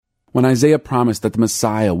When Isaiah promised that the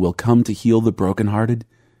Messiah will come to heal the brokenhearted,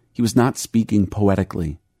 he was not speaking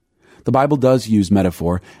poetically. The Bible does use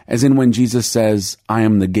metaphor, as in when Jesus says, "I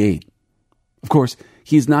am the gate." Of course,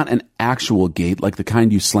 he is not an actual gate like the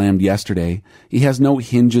kind you slammed yesterday. He has no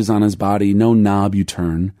hinges on his body, no knob you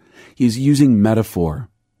turn. He is using metaphor.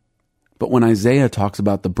 But when Isaiah talks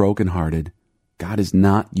about the brokenhearted, God is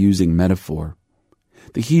not using metaphor.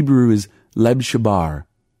 The Hebrew is leb shabar,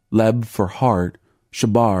 leb for heart,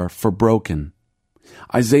 shabar for broken.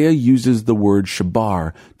 Isaiah uses the word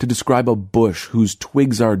shabar to describe a bush whose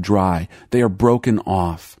twigs are dry, they are broken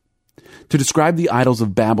off. To describe the idols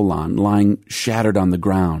of Babylon lying shattered on the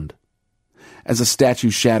ground. As a statue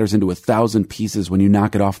shatters into 1,000 pieces when you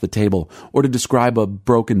knock it off the table, or to describe a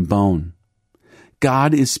broken bone.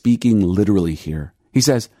 God is speaking literally here. He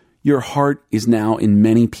says, "Your heart is now in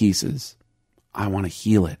many pieces. I want to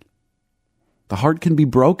heal it." The heart can be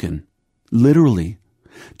broken, literally,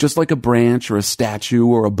 just like a branch or a statue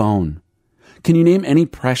or a bone. Can you name any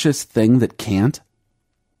precious thing that can't?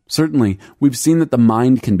 Certainly, we've seen that the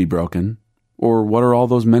mind can be broken, or what are all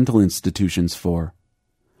those mental institutions for?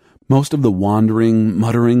 Most of the wandering,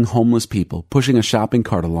 muttering homeless people pushing a shopping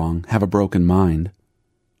cart along have a broken mind.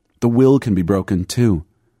 The will can be broken too.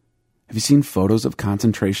 Have you seen photos of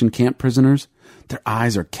concentration camp prisoners? Their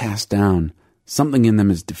eyes are cast down. Something in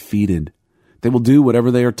them is defeated. They will do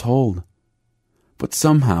whatever they are told. But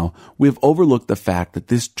somehow we have overlooked the fact that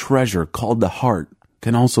this treasure called the heart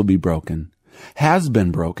can also be broken, has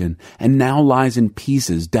been broken, and now lies in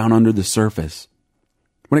pieces down under the surface.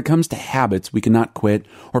 When it comes to habits we cannot quit,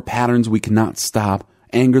 or patterns we cannot stop,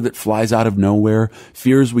 anger that flies out of nowhere,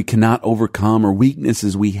 fears we cannot overcome, or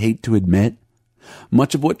weaknesses we hate to admit,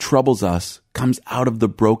 much of what troubles us comes out of the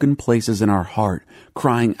broken places in our heart,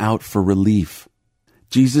 crying out for relief.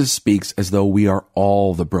 Jesus speaks as though we are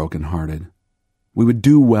all the brokenhearted. We would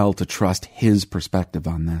do well to trust his perspective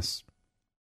on this.